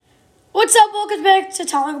What's up? Welcome back to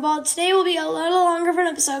Talking Ball. Today will be a little longer of an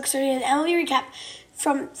episode because we're doing an MLB recap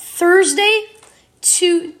from Thursday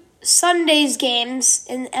to Sunday's games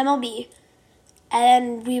in MLB.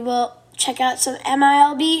 And we will check out some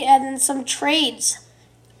MILB and then some trades.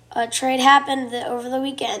 A trade happened over the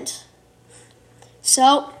weekend.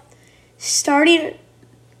 So, starting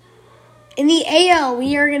in the AL,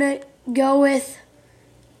 we are going to go with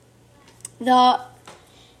the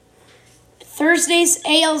Thursday's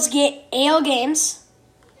AL games,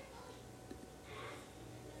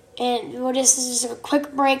 and this is just a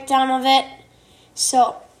quick breakdown of it.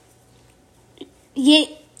 So,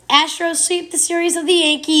 Astros sweep the series of the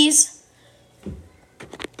Yankees,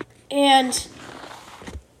 and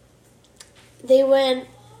they win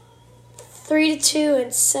 3-2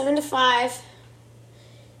 and 7-5.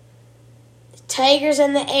 The Tigers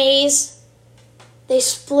and the A's, they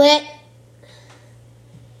split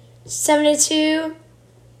 7-2,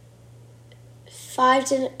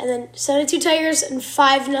 5-0, and then 7-2 Tigers and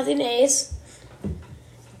 5-0 A's.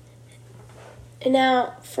 And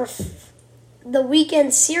now for the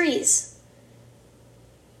weekend series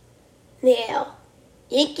in the AL,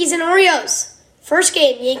 Yankees and Orioles. First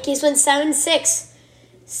game, Yankees win 7-6.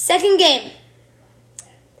 Second game,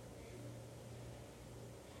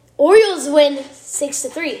 Orioles win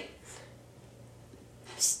 6-3.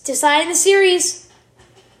 Deciding the series,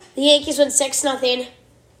 the Yankees win 6-0.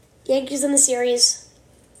 Yankees in the series.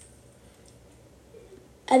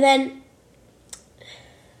 And then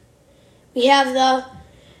we have the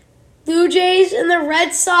Blue Jays and the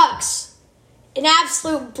Red Sox. An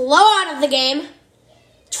absolute blowout of the game.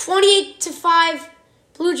 28-5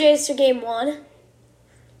 Blue Jays to game 1.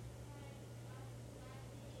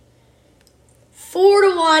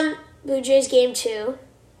 4-1 Blue Jays game 2.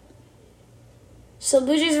 So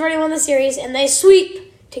Blue Jays have already won the series, and they sweep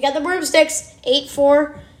to get the broomsticks,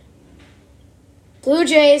 8-4. Blue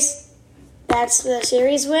Jays, that's the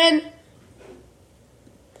series win.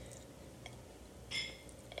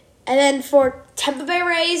 And then for Tampa Bay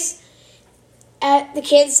Rays at the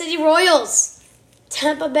Kansas City Royals,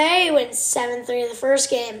 Tampa Bay wins 7-3 the first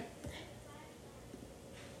game.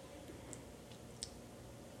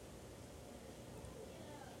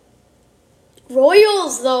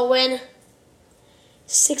 Royals, though, win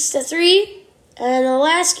 6-3. And the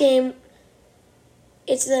last game,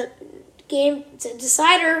 it's a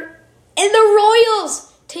decider. And the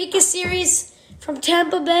Royals take a series from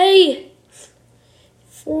Tampa Bay,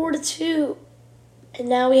 4-2. And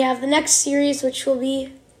now we have the next series, which will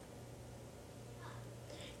be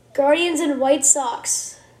Guardians and White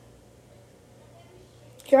Sox.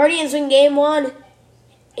 Guardians win game 1,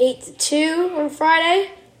 8-2 on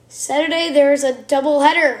Friday. Saturday, there's a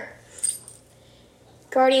doubleheader.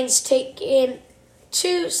 Guardians take game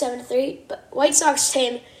 2, 7-3, but White Sox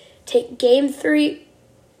take game 3,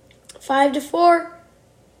 5-4.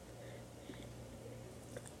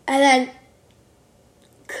 And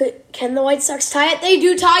then, can the White Sox tie it? They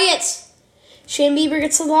do tie it. Shane Bieber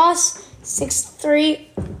gets the loss, 6-3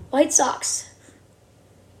 White Sox.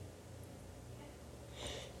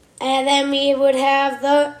 And then we would have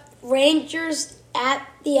the Rangers at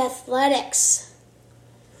the Athletics.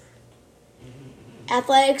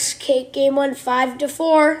 Athletics take game 1,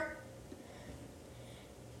 5-4.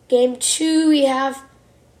 Game 2, we have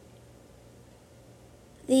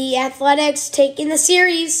the Athletics taking the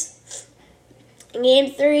series. In game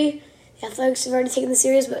 3, the Athletics have already taken the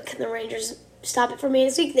series, but can the Rangers stop it from being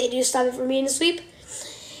a sweep? They do stop it from being a sweep.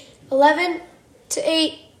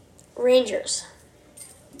 11-8 Rangers.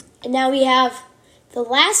 And now we have the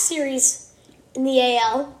last series in the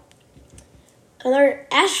AL, another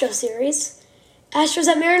Astro series. Astros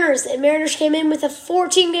at Mariners. The Mariners came in with a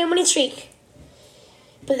 14-game winning streak.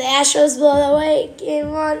 But the Astros blow that away.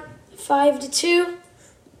 Game 1, 5-2.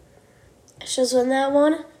 Astros win that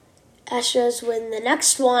one. Astros win the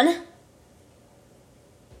next one,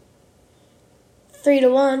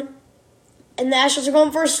 3-1. And the Astros are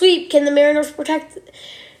going for a sweep. Can the Mariners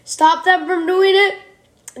stop them from doing it?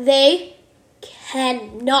 They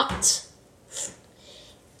cannot.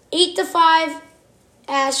 8-5.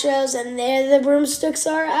 Astros, and there the broomsticks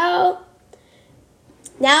are out.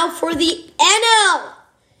 Now for the NL.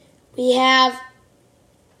 We have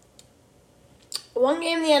one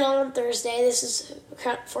game in the NL on Thursday. This is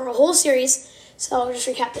for a whole series, so I'll just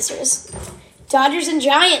recap the series. Dodgers and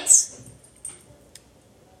Giants.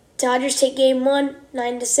 Dodgers take game 1,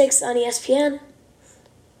 9-6 on ESPN.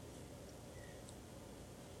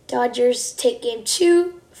 Dodgers take game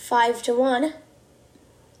 2, 5-1.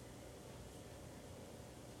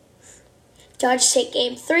 Dodgers take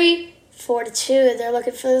game 3, 4-2. They're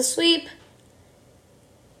looking for the sweep.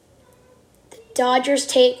 Dodgers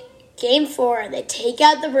take Game 4. They take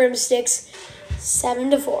out the broomsticks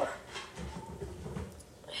 7-4.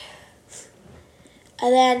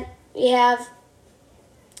 And then we have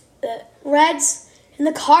the Reds and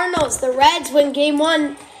the Cardinals. The Reds win Game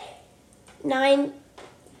 1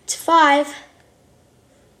 9-5.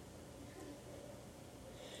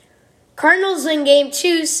 Cardinals win Game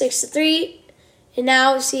 2 6-3. And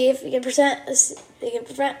now see if we can prevent a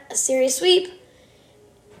series sweep.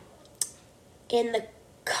 And the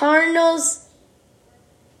Cardinals,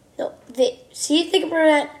 see if they can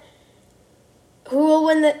prevent who will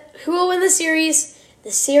win the series.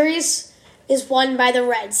 The series is won by the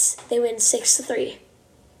Reds. They win 6-3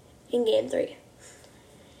 in Game 3.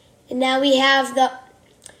 And now we have the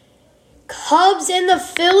Cubs and the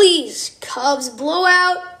Phillies. Cubs blow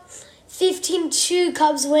out 15-2.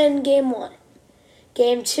 Cubs win Game 1.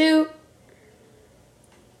 Game 2,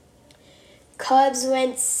 Cubs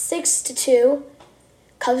win 6-2.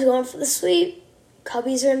 Cubs going for the sweep.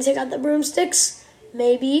 Cubbies are going to take out the broomsticks.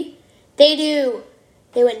 Maybe. They do.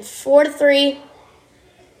 They win 4-3.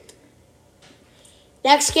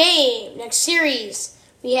 Next game, next series,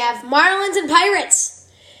 we have Marlins and Pirates.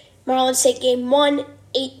 Marlins take Game 1,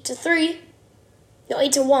 8-3. No,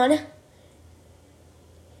 8-1.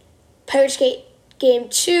 Pirates take Game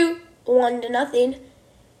 2, 1-0.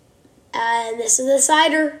 And this is the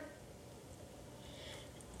decider.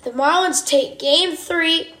 The Marlins take Game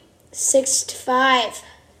 3, 6-5.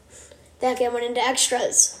 That game went into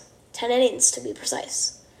extras. 10 innings to be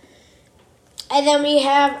precise. And then we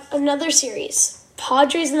have another series.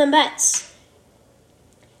 Padres and the Mets.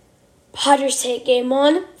 Padres take Game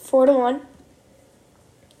 1, 4-1.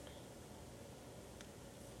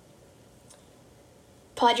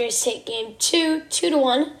 Padres take Game 2,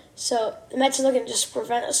 2-1. So the Mets are looking to just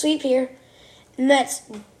prevent a sweep here. The Mets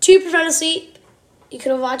to prevent a sweep. You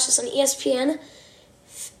could have watched this on ESPN.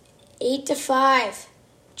 8-5.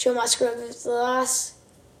 Joe Musgrove with the loss.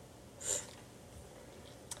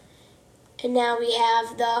 And now we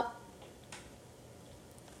have the...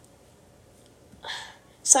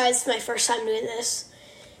 Sorry, this is my first time doing this.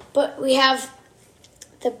 But we have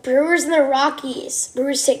the Brewers and the Rockies.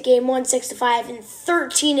 Brewers take Game 1, 6-5 in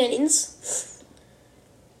 13 innings.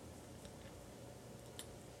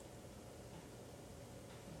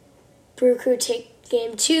 Brew Crew take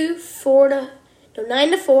Game 2,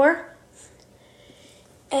 9-4.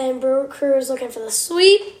 And Brew Crew is looking for the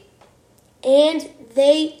sweep. And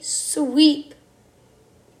they sweep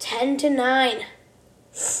 10-9.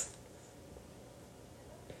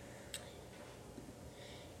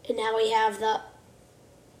 And now we have the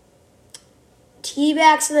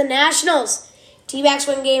T-Backs and the Nationals. T-Backs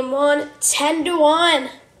win Game 1, 10-1.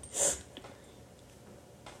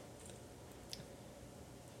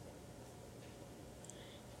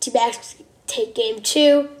 T-Backs take Game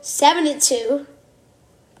 2, 7-2.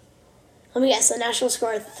 Let me guess, the Nationals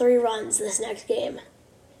scored 3 runs this next game.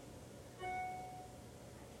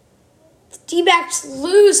 The T-Backs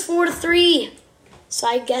lose 4-3. So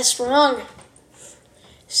I guessed wrong.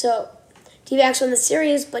 So, T-Backs win the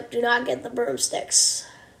series, but do not get the broomsticks.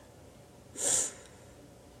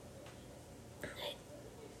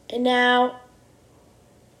 And now,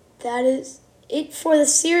 that is it for the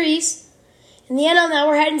series. In the NL now,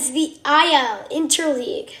 we're heading to the IL,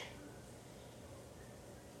 Interleague.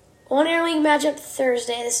 One interleague matchup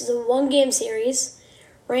Thursday. This is a 1-game series.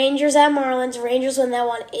 Rangers at Marlins. Rangers win that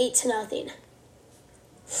one 8-0.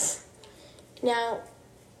 Now,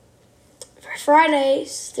 for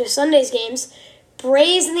Fridays through Sundays games,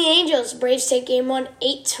 Braves and the Angels. Braves take Game 1,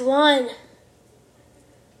 8-1.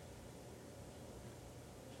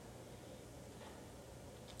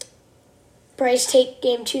 Braves take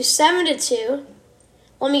Game 2, 7-2.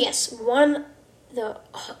 Let me guess. The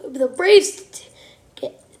Braves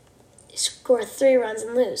score 3 runs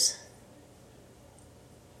and lose.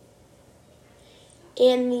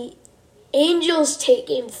 And the Angels take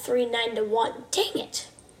Game 3, 9-1. Dang it.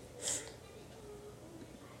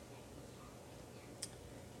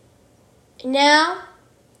 And now,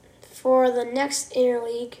 for the next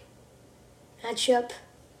interleague matchup.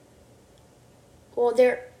 Well,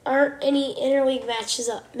 there aren't any interleague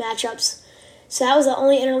matchups. So that was the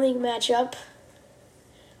only interleague matchup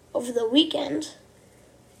over the weekend.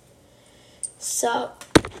 So,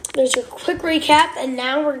 there's your quick recap, and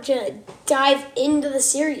now we're going to dive into the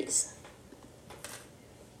series.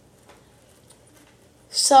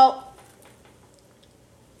 So,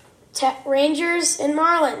 Rangers and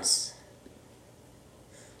Marlins.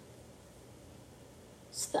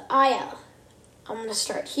 It's the IL. I'm going to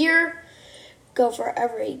start here, go for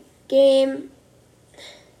every game,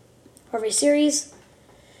 every series.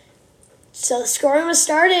 So the scoring was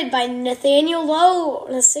started by Nathaniel Lowe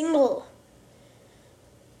on a single.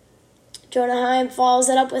 Jonah Heim follows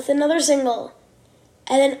it up with another single.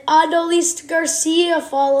 And then Adolis Garcia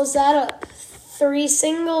follows that up. 3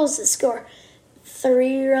 singles to score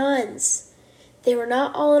 3 runs. They were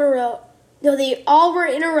not all in a row. No, they all were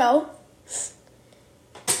in a row.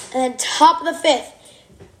 And then top of the 5th,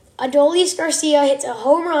 Adolis Garcia hits a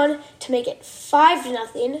home run to make it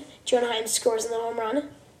 5-0. Jonah Heim scores in the home run.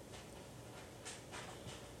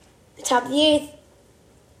 The top of the 8th,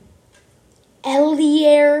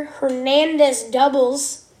 Elier Hernandez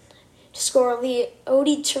doubles to score Leody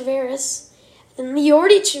Taveras. Then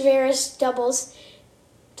Leody Taveras doubles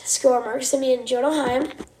to score Marcus Semien and Jonah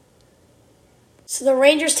Heim. So the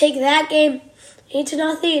Rangers take that game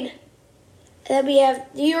 8-0. And then we have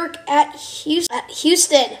New York at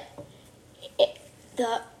Houston.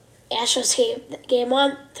 The Astros game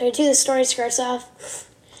 1, 3-2. The story starts off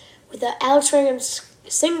with the Alex Rangers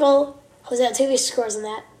single. Jose Altuve scores on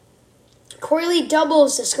that. Corey Lee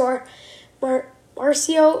doubles to score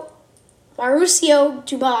Mauricio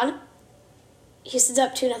Dubon. Houston's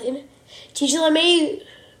up 2-0. TJ LeMay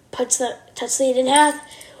puts the touch lead in half.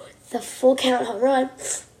 The full count home run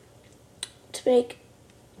to make.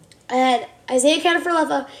 And Isaiah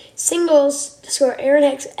Kiner-Falefa singles to score Aaron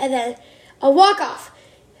Hicks, and then a walk-off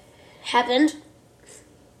happened.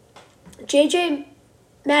 JJ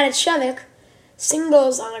Matijevic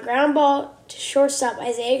singles on a ground ball to shortstop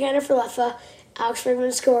Isaiah Kiner-Falefa. Alex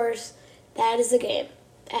Bregman scores. That is the game.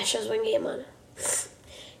 Astros win game 1.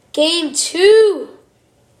 Game 2.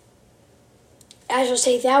 Astros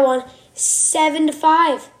take that one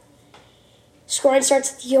 7-5. Scoring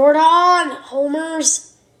starts with Jordan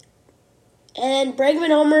homers. And Bregman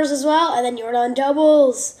homers as well. And then Jordan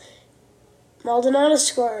doubles. Maldonado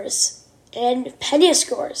scores. And Pena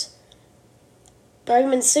scores.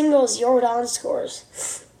 Bregman singles. Jordan scores.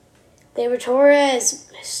 David Torres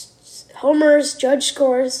homers. Judge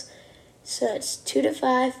scores. So it's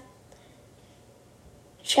 2-5.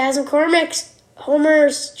 Chas McCormick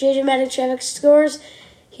homers. JJ Matijevic scores.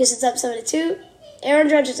 Houston's up 7-2. Aaron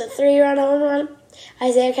Judge is a 3-run home run.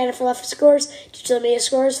 Isaiah Kiner-Falefa scores. TJ LeMay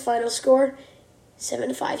scores. Final score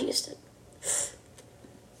 7-5 Houston.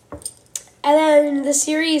 And then the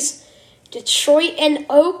series, Detroit and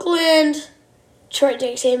Oakland. Detroit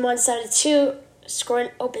takes game 1 7-2.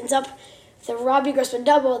 Scoring opens up the Robbie Grossman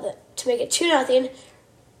double to make it 2-0.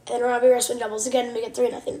 And Robbie Grossman doubles again to make it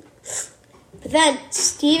 3-0. But then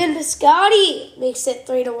Steven Piscotty makes it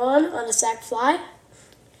 3-1 on a sac fly.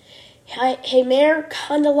 Heimer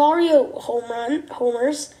Candelario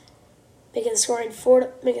homers, making the score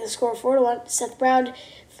 4-1. Seth Brown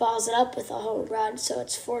follows it up with a home run, so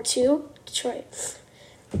it's 4-2 Detroit.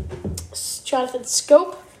 Jonathan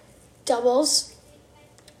Scope doubles.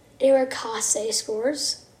 Eric Haase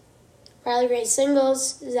scores. Riley Gray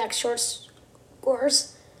singles. Zach Short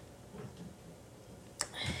scores.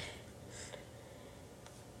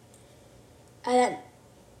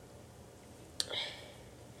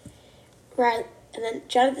 And then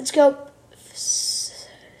Jonathan Scope,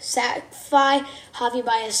 sac fly, Javi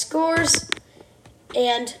Baez scores,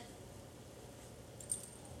 and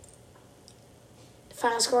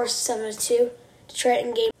final score 7-2, Detroit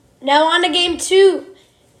in game. Now on to game 2.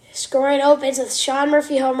 Scoring opens with Sean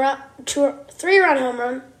Murphy home run, 3-run home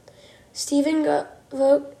run, Stephen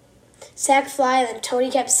Vogt, sac fly, and then Tony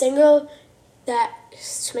Kemp single that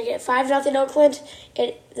to make it 5-0 Oakland.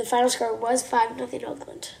 The final score was 5-0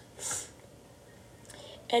 Oakland.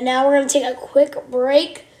 And now we're going to take a quick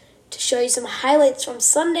break to show you some highlights from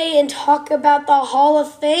Sunday and talk about the Hall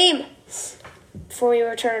of Fame before we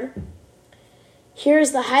return.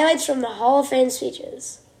 Here's the highlights from the Hall of Fame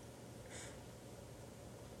speeches.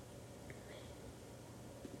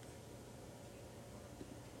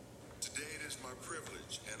 Today it is my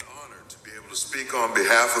privilege and honor to be able to speak on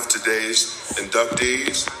behalf of today's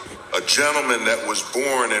inductees, a gentleman that was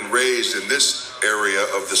born and raised in this area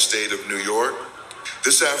of the state of New York.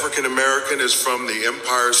 This African American is from the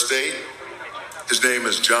Empire State. His name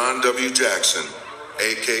is John W. Jackson,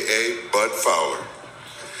 a.k.a. Bud Fowler.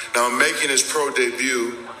 Now, in making his pro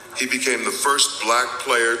debut, he became the first black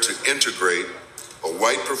player to integrate a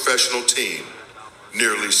white professional team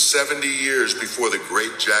nearly 70 years before the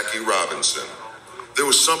great Jackie Robinson. There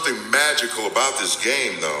was something magical about this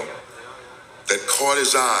game, though, that caught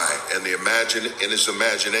his eye and in his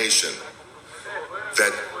imagination,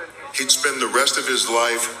 that he'd spend the rest of his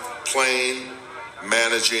life playing,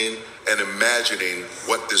 managing, and imagining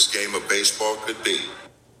what this game of baseball could be.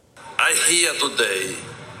 I hear today.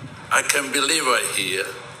 I can't believe I hear.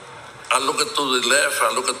 I look to the left,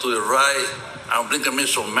 I look to the right, I'm bringing me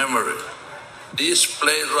some memory. This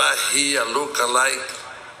place right here look like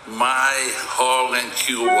my home in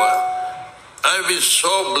Cuba. I've been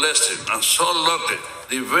so blessed and so lucky.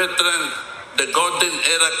 The veteran, the Golden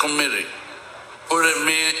Era Committee, put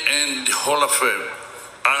me in the Hall of Fame.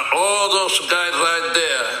 And all those guys right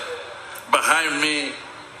there behind me,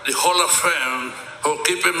 the Hall of Fame, who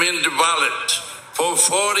keep me in the ballot for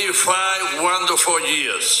 45 wonderful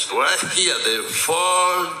years. Right here, the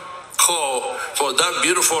phone call for that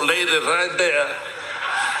beautiful lady right there,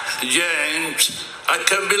 James. I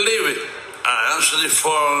can't believe it. I answered the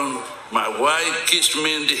phone. My wife kissed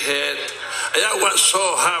me in the head. I was so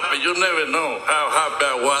happy. You never know how happy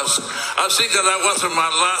I was. I think that I was my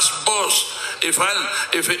last boss. If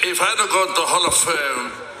I don't go to Hall of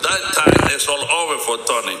Fame, that time is all over for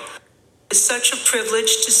Tony. It's such a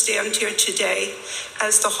privilege to stand here today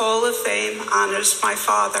as the Hall of Fame honors my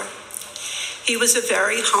father. He was a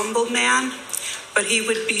very humble man, but he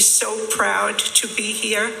would be so proud to be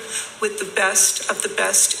here with the best of the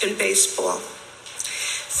best in baseball.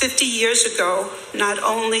 50 years ago, not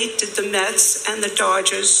only did the Mets and the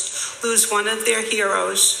Dodgers lose one of their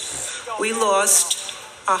heroes, we lost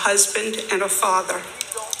a husband and a father.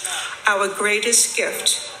 Our greatest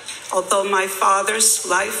gift, although my father's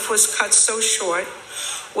life was cut so short,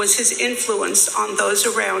 was his influence on those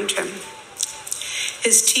around him.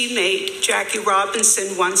 His teammate, Jackie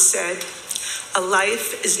Robinson, once said, a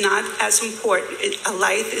life is not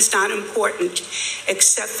important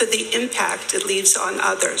except for the impact it leaves on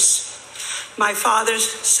others. My father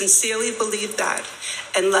sincerely believed that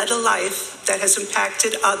and led a life that has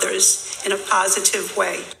impacted others in a positive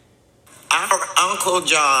way. Our Uncle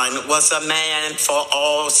John was a man for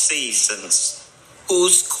all seasons,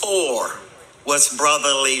 whose core was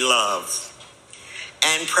brotherly love.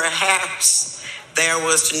 And perhaps there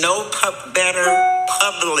was no better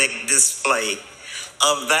public display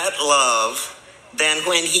of that love than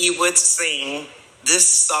when he would sing this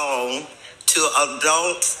song to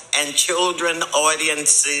adult and children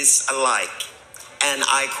audiences alike. And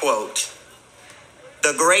I quote,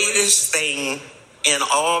 "The greatest thing in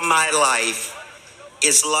all my life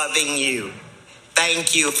is loving you.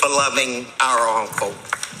 Thank you for loving our uncle."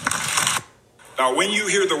 Now, when you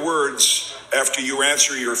hear the words after you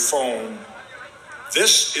answer your phone,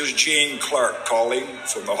 this is Jane Clark calling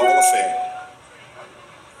from the Hall of Fame.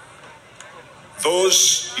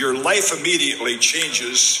 Your life immediately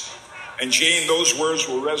changes, and Jane, those words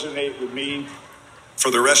will resonate with me for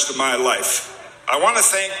the rest of my life. I want to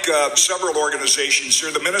thank several organizations here,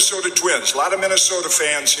 the Minnesota Twins, a lot of Minnesota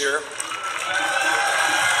fans here.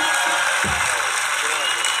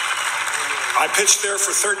 I pitched there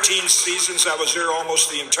for 13 seasons. I was there almost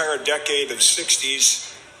the entire decade of 60s.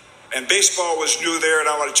 And baseball was new there, and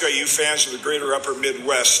I want to tell you fans of the greater upper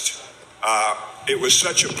Midwest, it was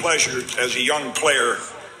such a pleasure as a young player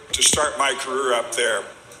to start my career up there.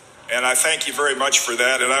 And I thank you very much for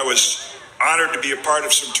that. And I was honored to be a part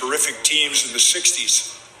of some terrific teams in the 60s.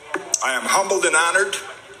 I am humbled and honored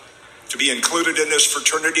to be included in this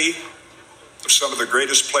fraternity of some of the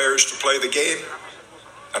greatest players to play the game.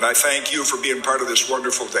 And I thank you for being part of this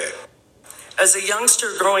wonderful day. As a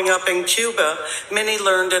youngster growing up in Cuba, Minnie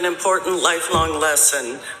learned an important lifelong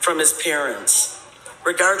lesson from his parents.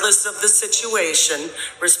 Regardless of the situation,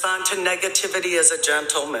 respond to negativity as a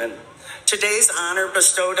gentleman. Today's honor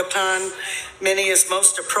bestowed upon Minnie is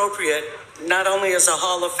most appropriate, not only as a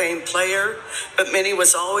Hall of Fame player, but Minnie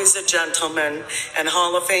was always a gentleman and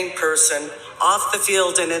Hall of Fame person off the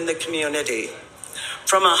field and in the community.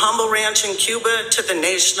 From a humble ranch in Cuba to the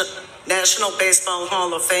National Baseball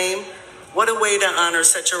Hall of Fame, what a way to honor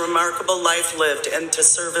such a remarkable life lived and to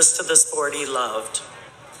service to the sport he loved.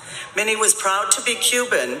 Minnie was proud to be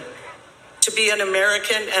Cuban, to be an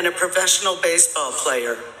American and a professional baseball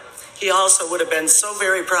player. He also would have been so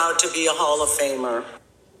very proud to be a Hall of Famer.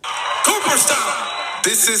 Cooperstown!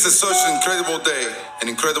 This is such an incredible day, an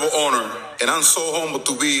incredible honor, and I'm so humbled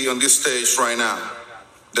to be on this stage right now.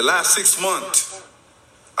 The last 6 months,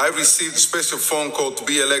 I received a special phone call to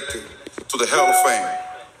be elected to the Hall of Fame.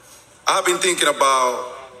 I've been thinking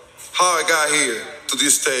about how I got here to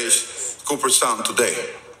this stage, Cooperstown,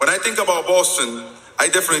 today. When I think about Boston, I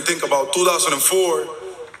definitely think about 2004,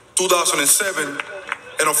 2007,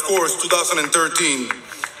 and of course, 2013.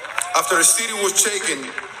 After the city was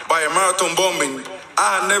shaken by a marathon bombing,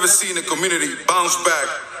 I had never seen a community bounce back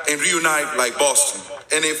and reunite like Boston.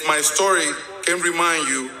 And if my story can remind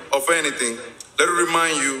you of anything, let it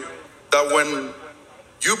remind you that when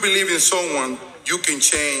you believe in someone, you can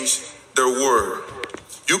change their world.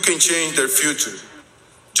 You can change their future.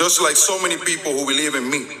 Just like so many people who believe in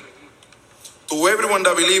me. To everyone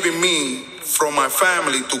that believe in me, from my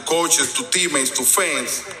family to coaches to teammates to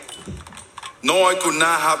fans, no, I could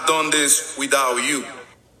not have done this without you.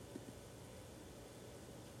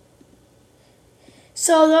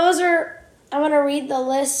 So I'm going to read the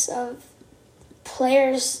list of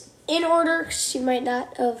players in order because you might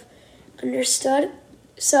not have understood.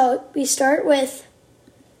 So we start with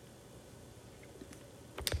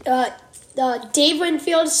Dave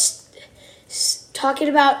Winfield talking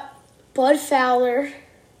about Bud Fowler,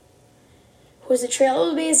 who was a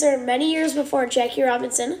trailblazer many years before Jackie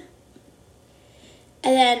Robinson.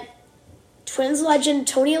 And then Twins legend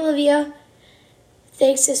Tony Olivia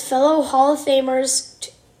thanks his fellow Hall of Famers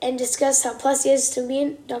and discussed how blessed he is to be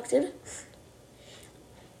inducted.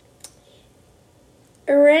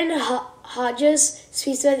 Aaron Hodges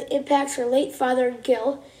speaks about the impact her late father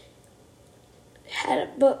Gil had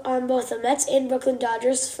on both the Mets and Brooklyn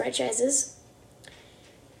Dodgers franchises.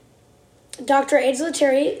 Dr. Angela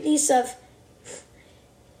Terry, niece of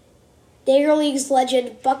Negro Leagues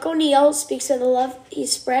legend Buck O'Neil, speaks of the love he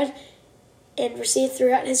spread and received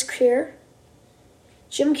throughout his career.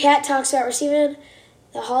 Jim Catt talks about receiving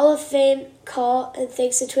the Hall of Fame call and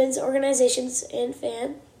thanks the Twins organizations and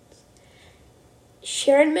fans.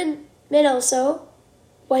 Sharon Minoso,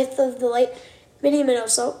 wife of the late Minnie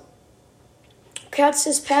Minoso, recounts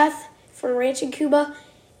his path from ranch in Cuba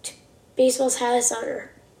to baseball's highest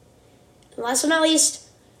honor. And last but not least,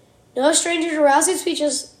 no stranger to rousing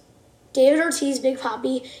speeches, David Ortiz, Big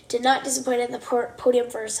Papi, did not disappoint at the podium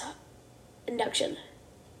for his induction.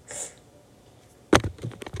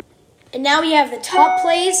 And now we have the top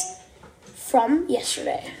plays from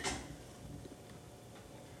yesterday.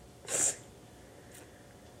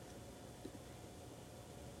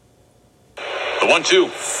 The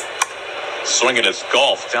 1-2. Swinging his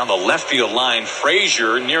golf down the left field line.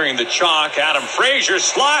 Frazier nearing the chalk. Adam Frazier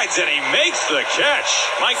slides and he makes the catch.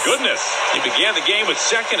 My goodness. He began the game with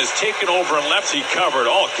second, has taken over and left. He covered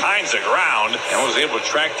all kinds of ground and was able to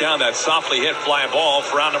track down that softly hit fly ball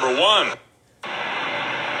for round number 1.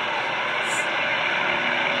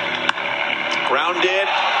 Grounded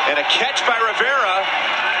and a catch by Rivera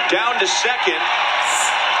down to second.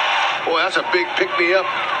 Boy, that's a big pick-me-up,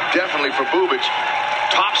 definitely for Bubic.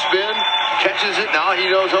 Top spin, catches it. Now he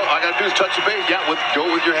knows, oh, I got to do is touch the base. Yeah, go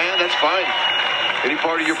with your hand, that's fine. Any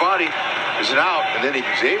part of your body is an out. And then he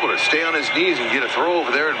was able to stay on his knees and get a throw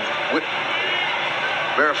over there and whip.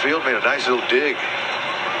 Merrifield made a nice little dig.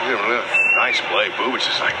 Nice play. Bubic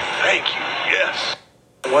is like, thank you, yes.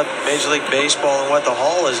 What Major League Baseball and what the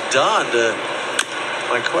Hall has done to...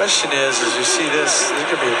 My question is, as you see this is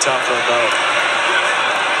going to be a tough one, though.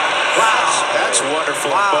 Wow, that's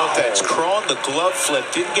wonderful in both ends. Cron, the glove flip,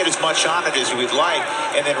 didn't get as much on it as we'd like,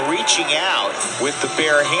 and then reaching out with the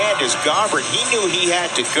bare hand is Gobert. He knew he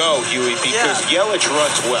had to go, Huey, because Yelich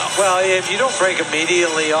runs well. Well, if you don't break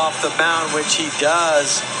immediately off the mound, which he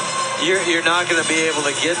does, you're not going to be able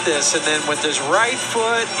to get this. And then with his right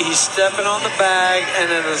foot, he's stepping on the bag,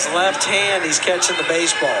 and then his left hand, he's catching the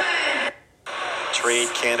baseball.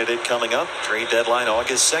 Trade candidate coming up. Trade deadline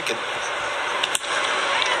August 2nd.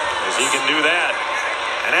 If he can do that.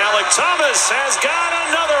 And Alek Thomas has got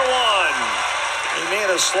another one. He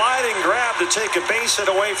made a sliding grab to take a base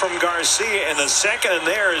hit away from Garcia in the second, and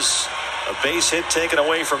there's a base hit taken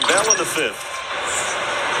away from Bell in the fifth.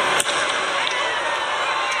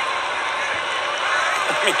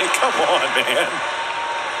 I mean, come on, man.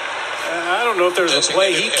 I don't know if there's a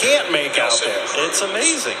play he can't make out there. It's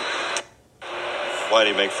amazing. Why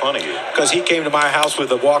did he make fun of you? Because he came to my house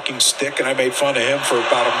with a walking stick, and I made fun of him for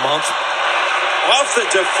about a month. Off the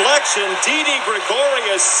deflection, Didi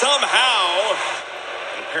Gregorius somehow.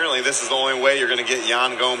 Apparently, this is the only way you're going to get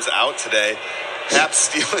Yan Gomes out today. Happ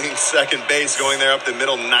stealing second base, going there up the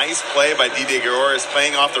middle. Nice play by Didi Gregorius,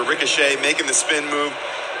 playing off the ricochet, making the spin move,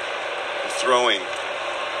 throwing.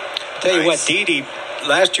 Tell you what, Didi,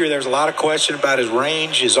 last year there was a lot of question about his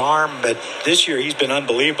range, his arm, but this year he's been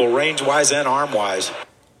unbelievable, range-wise and arm-wise.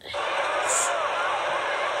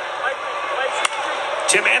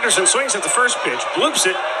 Tim Anderson swings at the first pitch, bloops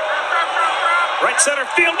it. Right center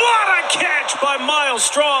field, what a catch by Miles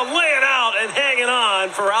Straw, laying out and hanging on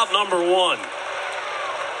for out number 1.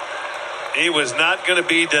 He was not going to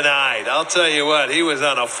be denied. I'll tell you what, he was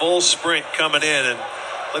on a full sprint coming in and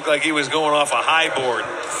looked like he was going off a high board.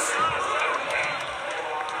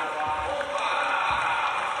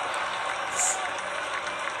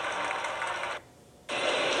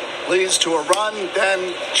 Leads to a run,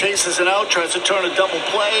 then chases it out, tries to turn a double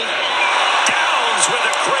play. Downs with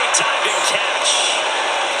a great diving catch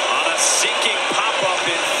on a sinking pop-up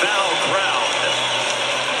in foul ground.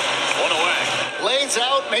 One away. Lays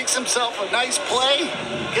out, makes himself a nice play,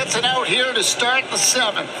 gets it out here to start the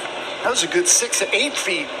 7th. That was a good 6 to 8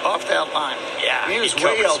 feet off that line. Yeah, he was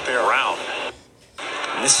way out there. Around.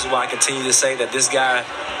 And this is why I continue to say that this guy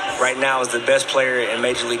right now is the best player in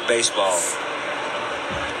Major League Baseball.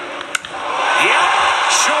 Yep,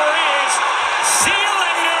 sure is. See you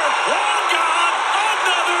later. Long gone.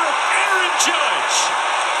 Another Aaron Judge.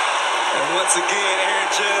 And once again, Aaron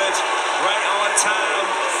Judge, right on time.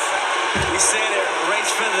 We said it,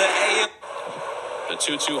 race for the AL. The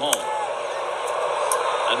 2-2 home.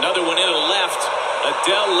 Another one into the left.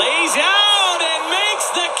 Adele lays out and makes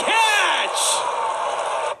the catch.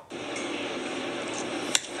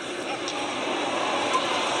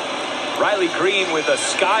 Riley Green with a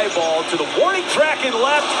sky ball to the warning track in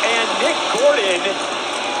left, and Nick Gordon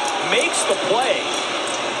makes the play.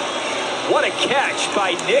 What a catch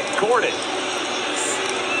by Nick Gordon.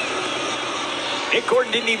 Nick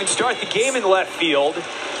Gordon didn't even start the game in left field,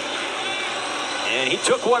 and he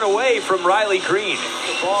took one away from Riley Green.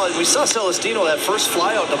 The ball, we saw Celestino that first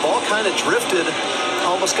fly out. The ball kind of drifted,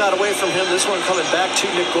 almost got away from him. This one coming back to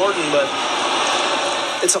Nick Gordon, but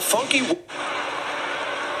it's a funky.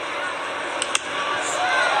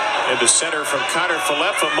 In the center from Connor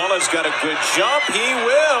Falefa. Mullins got a good jump. He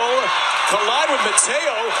will collide with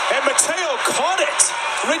Mateo, and Mateo caught it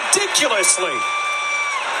ridiculously.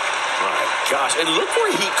 My gosh, and look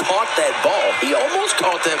where he caught that ball. He almost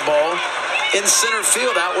caught that ball in center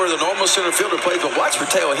field, out where the normal center fielder plays. But watch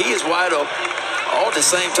Mateo, he is wide open, all at the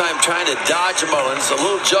same time trying to dodge Mullins. A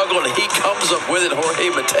little juggle, and he comes up with it, Jorge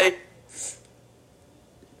Mateo.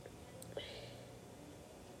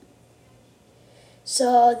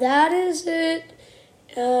 So that is it.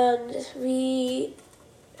 And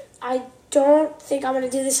I don't think I'm going to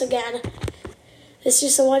do this again. It's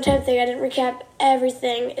just a one-time thing. I didn't recap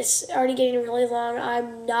everything. It's already getting really long.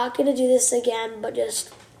 I'm not going to do this again, but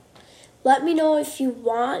just let me know if you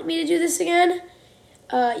want me to do this again.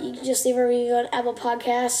 You can just leave a review on Apple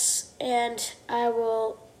Podcasts, and I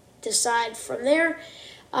will decide from there.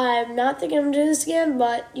 I'm not thinking I'm going to do this again,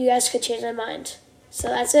 but you guys could change my mind. So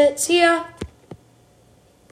that's it. See ya!